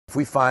If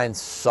we find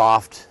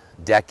soft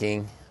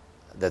decking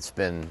that's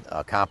been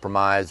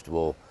compromised,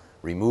 we'll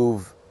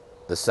remove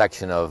the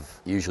section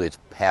of, usually it's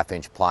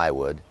half-inch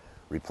plywood,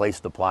 replace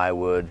the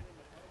plywood,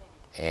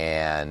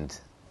 and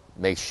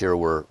make sure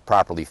we're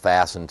properly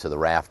fastened to the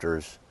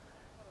rafters,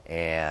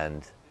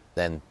 and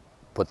then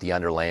put the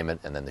underlayment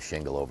and then the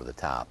shingle over the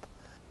top.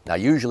 Now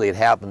usually it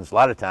happens a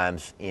lot of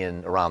times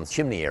in around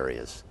chimney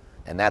areas,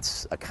 and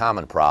that's a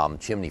common problem.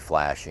 Chimney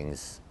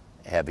flashings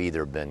have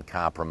either been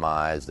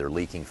compromised, they're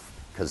leaking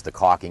because the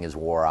caulking is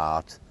wore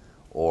out,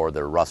 or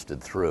they're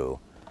rusted through.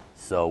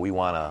 So we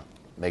want to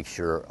make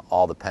sure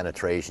all the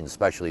penetration,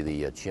 especially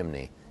the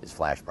chimney, is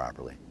flashed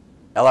properly.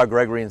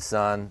 Gregory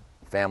Son,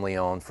 family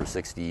owned for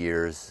 60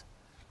 years,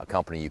 a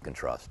company you can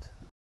trust.